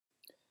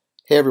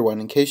Hey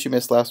everyone, in case you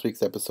missed last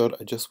week's episode,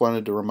 I just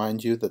wanted to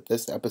remind you that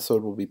this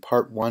episode will be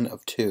part 1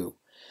 of 2.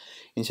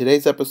 In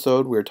today's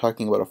episode, we are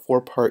talking about a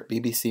 4-part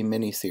BBC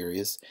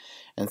Miniseries,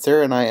 and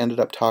Sarah and I ended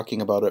up talking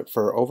about it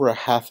for over a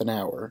half an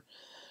hour.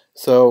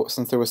 So,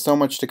 since there was so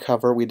much to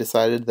cover, we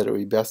decided that it would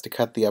be best to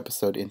cut the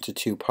episode into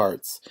 2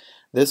 parts.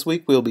 This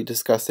week we'll be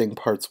discussing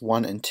parts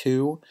 1 and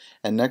 2,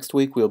 and next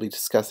week we'll be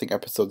discussing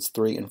episodes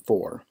 3 and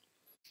 4.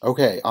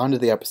 Okay, on to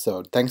the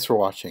episode. Thanks for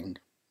watching.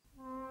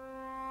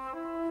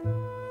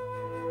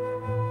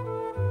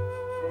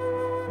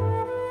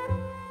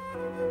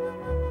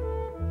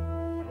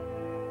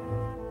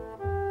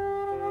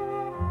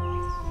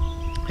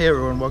 Hey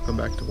everyone, welcome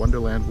back to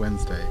Wonderland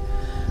Wednesday.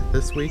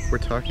 This week we're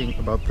talking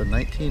about the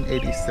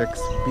 1986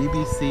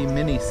 BBC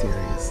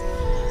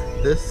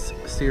Miniseries. This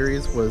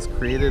series was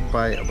created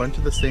by a bunch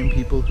of the same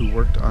people who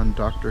worked on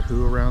Doctor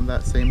Who around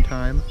that same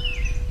time,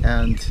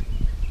 and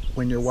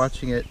when you're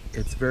watching it,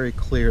 it's very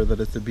clear that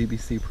it's a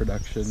BBC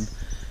production,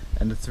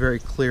 and it's very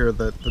clear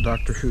that the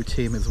Doctor Who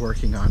team is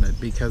working on it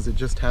because it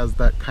just has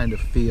that kind of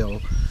feel,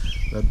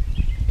 the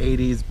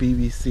 80s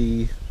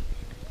BBC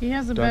He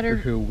has a Doctor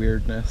Who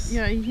weirdness.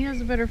 Yeah, he has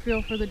a better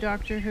feel for the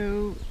Doctor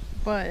Who,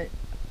 but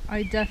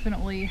I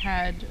definitely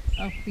had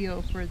a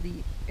feel for the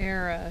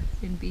era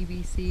in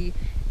BBC,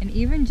 and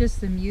even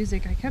just the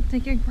music. I kept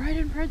thinking Pride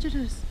and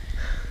Prejudice.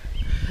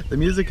 The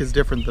music is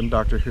different than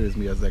Doctor Who's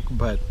music,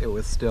 but it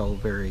was still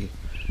very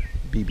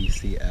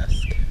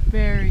BBC-esque.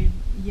 Very,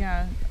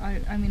 yeah.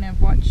 I mean, I've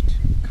watched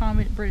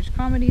British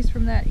comedies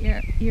from that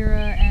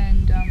era,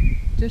 and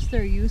just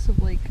their use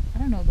of, like, I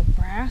don't know, the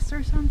brass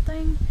or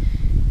something.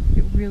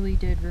 It really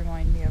did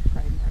remind me of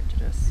Pride and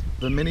Prejudice.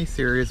 The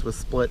miniseries was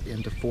split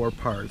into 4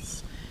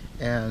 parts,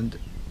 and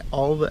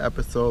all the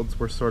episodes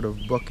were sort of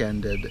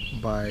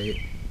bookended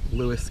by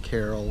Lewis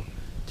Carroll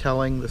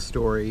telling the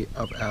story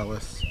of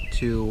Alice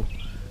to...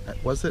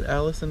 Was it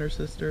Alice and her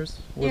sisters?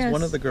 Was Yes.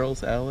 one of the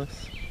girls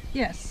Alice?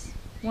 Yes,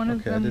 one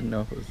of them. Okay, I didn't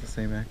know if it was the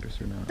same actress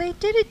or not. They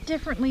did it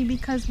differently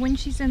because when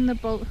she's in the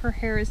boat, her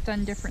hair is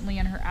done differently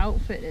and her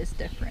outfit is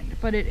different,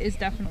 but it is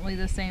definitely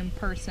the same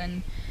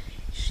person.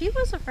 She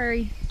was a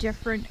very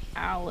different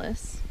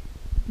Alice,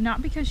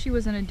 not because she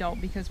was an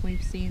adult, because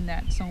we've seen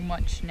that so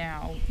much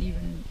now,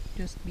 even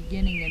just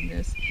beginning in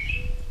this,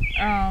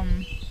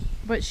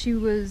 but she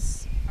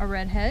was a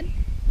redhead,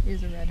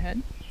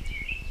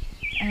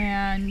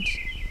 and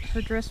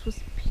her dress was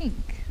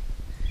pink.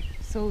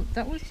 So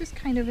that was just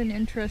kind of an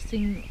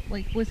interesting,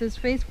 like, with as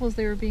faithful as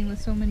they were being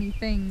with so many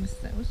things,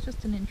 that was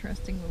just an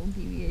interesting little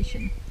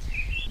deviation.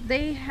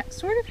 They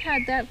sort of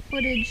had that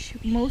footage,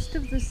 most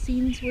of the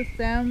scenes with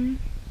them,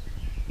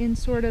 in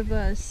sort of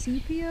a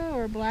sepia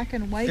or black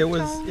and white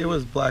tone. It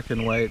was black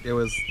and white. It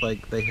was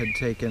like they had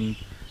taken...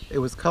 It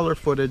was color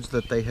footage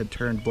that they had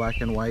turned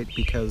black and white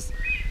because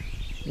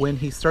when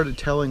he started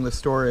telling the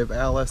story of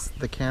Alice,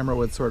 the camera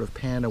would sort of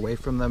pan away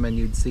from them and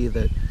you'd see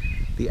that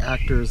the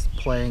actors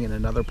playing in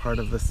another part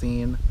of the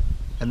scene,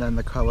 and then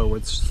the color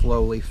would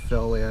slowly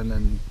fill in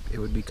and it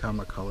would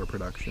become a color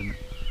production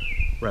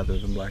rather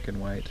than black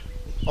and white.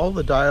 All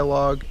the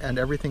dialogue and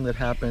everything that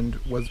happened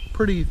was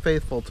pretty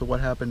faithful to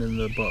what happened in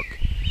the book.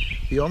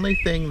 The only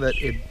thing that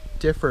it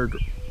differed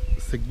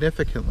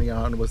significantly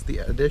on was the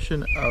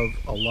addition of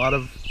a lot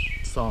of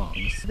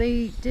songs.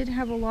 They did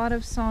have a lot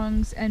of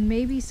songs, and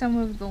maybe some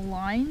of the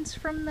lines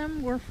from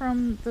them were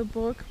from the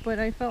book, but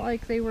I felt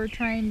like they were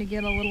trying to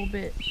get a little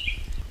bit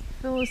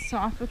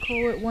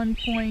philosophical at one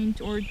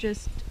point, or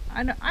just,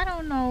 I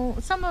don't know,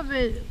 some of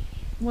it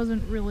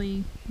wasn't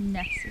really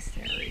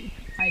necessary,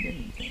 I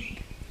didn't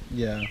think.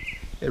 Yeah,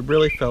 it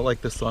really felt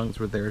like the songs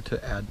were there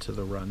to add to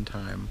the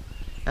runtime.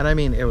 And I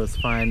mean, it was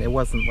fine. It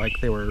wasn't like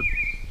they were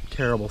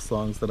terrible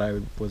songs that I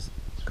was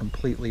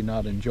completely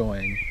not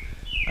enjoying.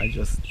 I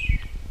just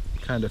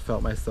kind of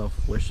felt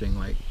myself wishing,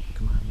 like,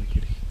 come on, we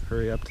could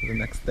hurry up to the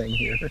next thing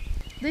here.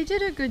 They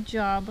did a good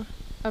job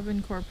of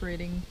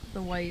incorporating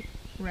the White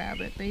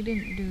Rabbit. They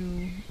didn't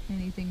do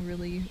anything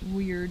really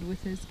weird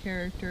with his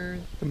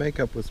character. The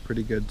makeup was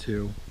pretty good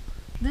too.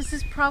 This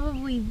is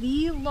probably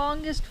the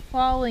longest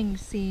falling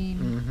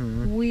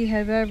scene we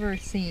have ever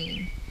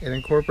seen. It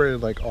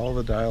incorporated like all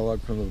the dialogue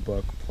from the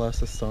book,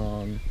 plus a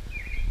song,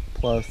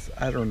 plus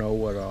I don't know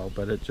what all,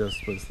 but it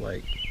just was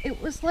like... It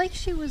was like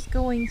she was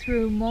going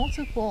through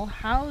multiple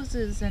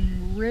houses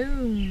and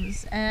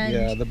rooms, and...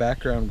 Yeah, the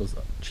background was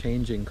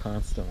changing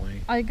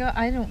constantly. I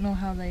don't know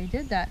how they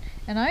did that,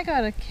 and I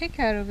got a kick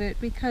out of it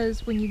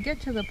because when you get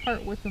to the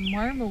part with the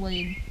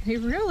marmalade, they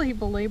really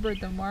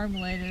belabored the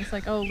marmalade, and it's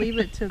like, oh, leave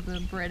it to the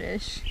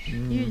British.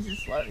 You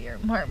just love your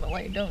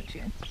marmalade, don't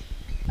you?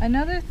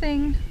 Another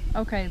thing,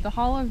 okay, the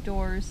Hall of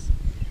Doors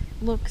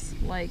looks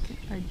like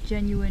a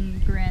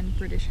genuine grand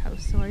British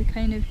house, so I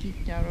kind of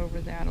geeked out over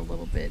that a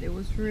little bit. It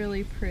was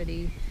really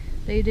pretty.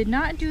 They did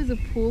not do the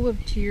Pool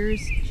of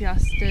Tears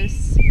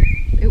justice.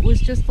 It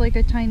was just like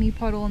a tiny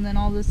puddle, and then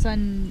all of a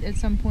sudden at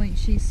some point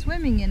she's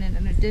swimming in it,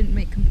 and it didn't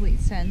make complete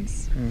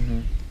sense.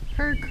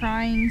 Her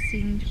crying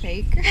seemed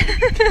fake,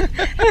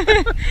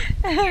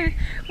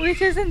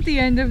 which isn't the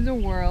end of the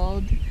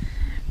world.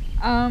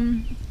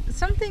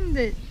 Something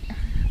that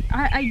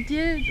I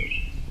did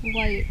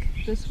like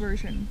this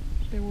version.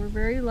 There were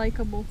very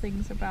likable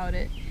things about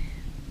it.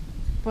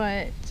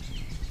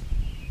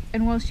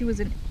 And while she was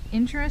an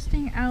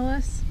interesting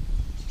Alice,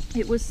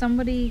 it was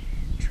somebody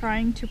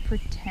trying to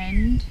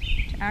pretend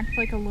to act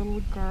like a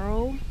little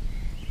girl,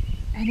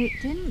 and it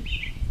didn't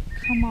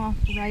come off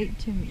right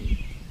to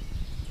me,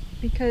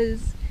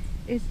 because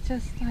it's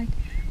just like,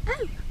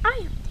 oh, I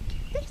am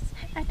thinking this,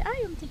 and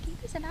I am thinking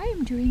this, and I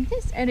am doing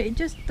this, and it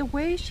just, the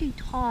way she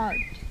talked,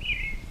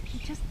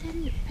 it just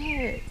didn't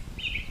fit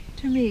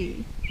to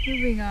me.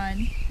 Moving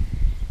on.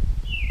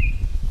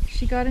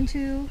 She got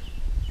into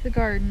the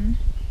garden,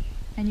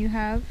 and you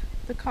have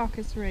the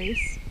caucus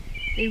race.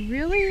 They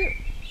really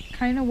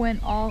kind of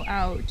went all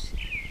out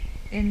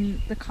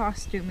in the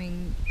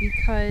costuming,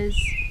 because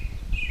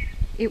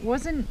it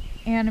wasn't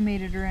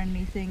animated or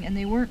anything, and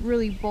they weren't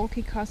really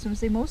bulky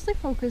costumes. They mostly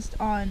focused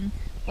on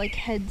like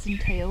heads and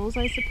tails,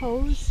 I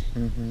suppose.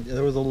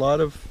 There was a lot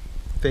of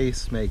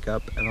face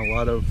makeup and a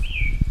lot of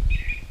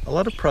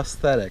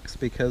prosthetics,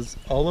 because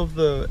all of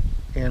the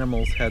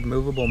animals had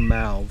movable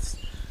mouths.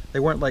 They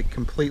weren't like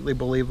completely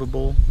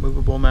believable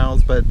movable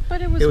mouths, but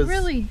it was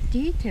really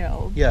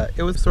detailed. Yeah,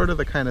 it was sort of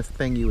the kind of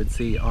thing you would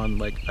see on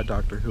like a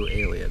Doctor Who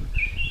alien.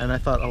 And I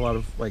thought a lot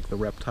of like the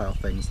reptile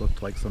things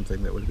looked like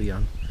something that would be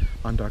on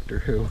Doctor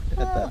Who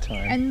at that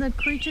time. And the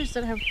creatures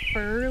that have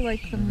fur,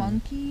 like the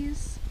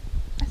monkeys.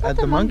 I thought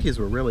the monkeys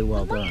were really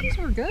well done. The monkeys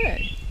were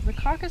good. The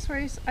caucus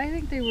race, I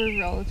think they were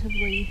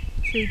relatively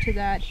true to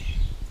that.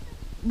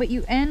 But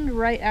you end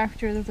right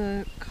after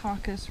the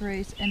caucus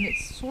race, and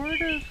it's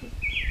sort of,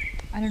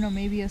 I don't know,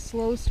 maybe a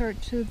slow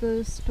start to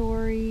the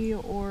story,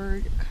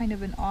 or kind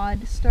of an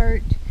odd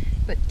start.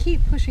 But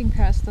keep pushing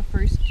past the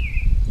first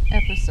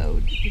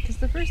episode, because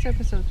the first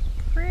episode's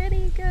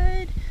pretty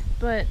good,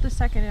 but the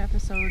second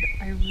episode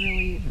I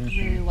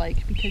really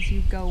liked, because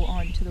you go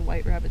on to the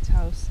White Rabbit's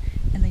house,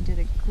 and they did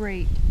a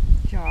great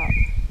job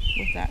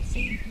with that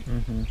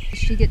scene.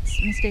 She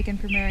gets mistaken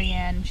for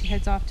Marianne. She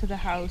heads off to the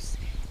house,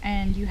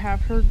 and you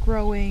have her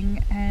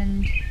growing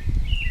and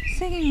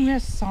singing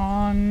this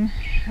song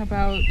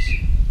about,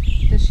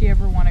 does she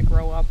ever want to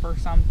grow up or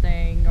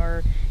something,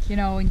 or you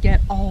know, and get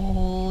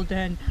old,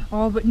 and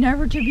but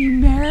never to be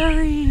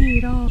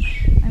married.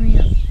 I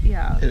mean,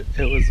 yeah.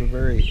 It was a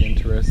very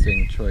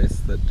interesting choice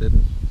that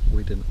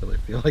we didn't really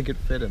feel like it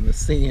fit in the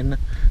scene.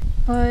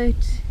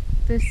 But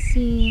the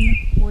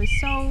scene was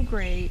so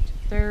great.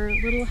 Their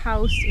little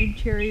house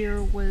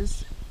interior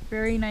was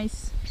very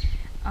nice.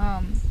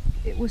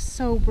 It was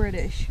so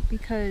British,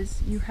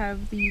 because you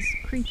have these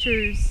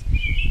creatures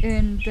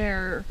in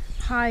their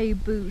high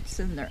boots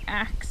and their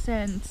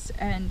accents,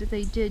 and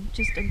they did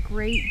just a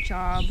great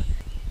job.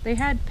 They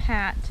had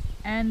Pat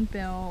and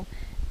Bill,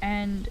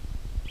 and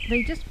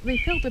they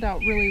filled it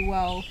out really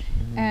well,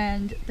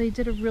 and they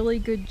did a really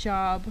good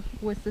job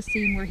with the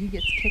scene where he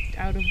gets kicked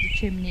out of the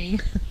chimney.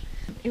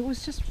 It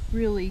was just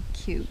really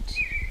cute.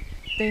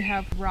 They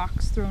have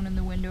rocks thrown in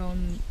the window,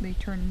 and they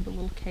turn into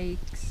little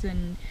cakes,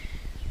 and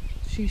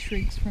she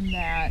shrieks from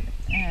that,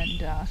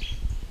 and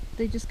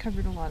they just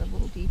covered a lot of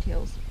little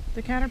details.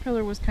 The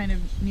caterpillar was kind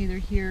of neither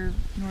here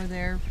nor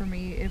there for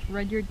me. If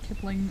Rudyard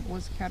Kipling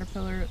was a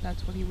caterpillar,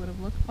 that's what he would have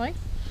looked like.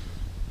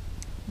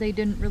 They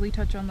didn't really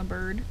touch on the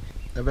bird.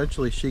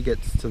 Eventually she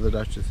gets to the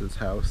Duchess's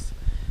house,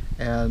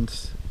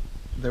 and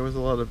there was a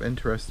lot of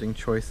interesting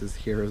choices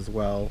here as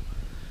well.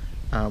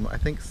 I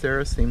think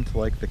Sarah seemed to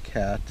like the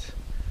cat.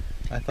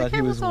 I thought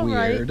he was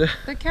weird. Right.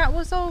 The cat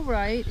was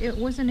alright. It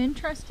was an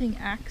interesting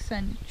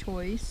accent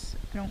choice.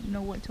 I don't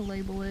know what to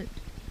label it.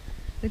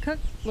 The cook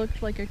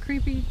looked like a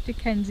creepy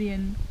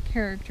Dickensian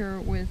character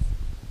with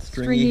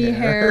stringy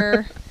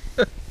hair.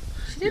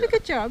 She did a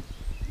good job.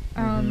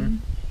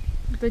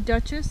 The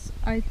Duchess,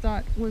 I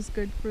thought, was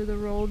good for the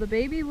role. The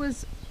baby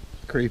was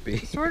creepy.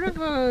 Sort of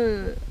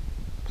a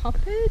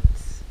puppet,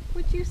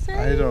 would you say?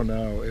 I don't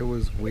know. It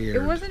was weird.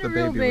 It wasn't the a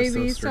real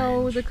baby,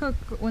 so the cook,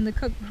 when the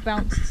cook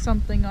bounced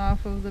something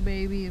off of the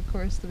baby, of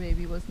course the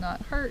baby was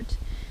not hurt.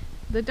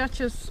 The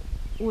Duchess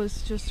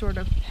was just sort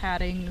of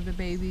patting the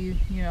baby,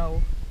 you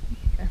know,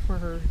 for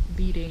her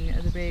beating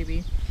the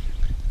baby.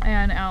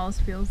 And Alice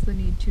feels the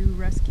need to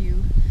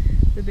rescue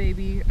the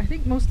baby, I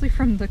think mostly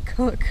from the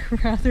cook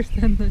rather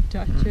than the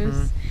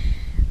Duchess.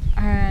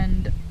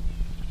 And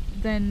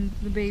then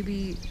the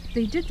baby,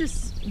 they did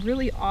this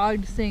really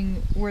odd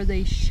thing where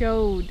they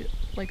showed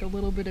like a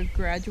little bit of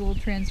gradual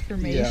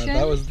transformation. Yeah,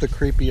 that was the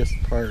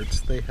creepiest part.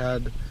 They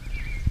had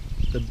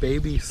the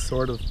baby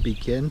sort of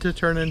begin to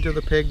turn into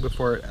the pig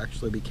before it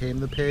actually became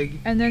the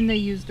pig. And then they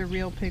used a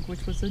real pig,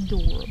 which was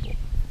adorable.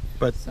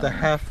 But the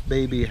half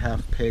baby,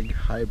 half pig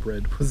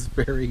hybrid was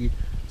very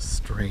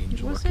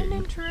strange looking. It was an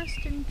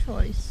interesting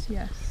choice,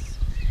 yes.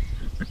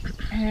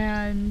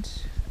 And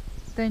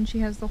then she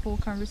has the whole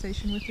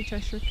conversation with the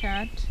Cheshire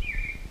Cat.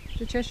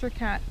 The Cheshire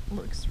Cat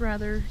looks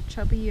rather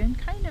chubby and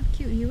kind of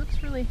cute. He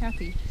looks really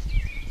happy.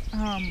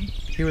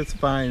 He was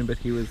fine, but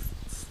he was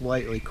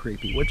slightly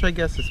creepy, which I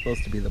guess is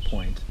supposed to be the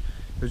point.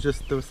 There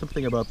was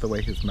something about the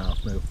way his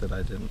mouth moved that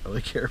I didn't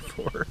really care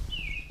for.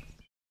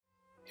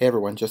 Hey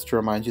everyone, just to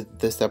remind you that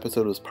this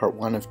episode was part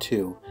 1 of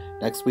 2.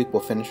 Next week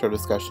we'll finish our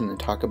discussion and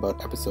talk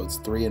about episodes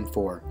 3 and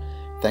 4.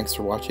 Thanks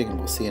for watching, and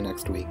we'll see you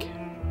next week.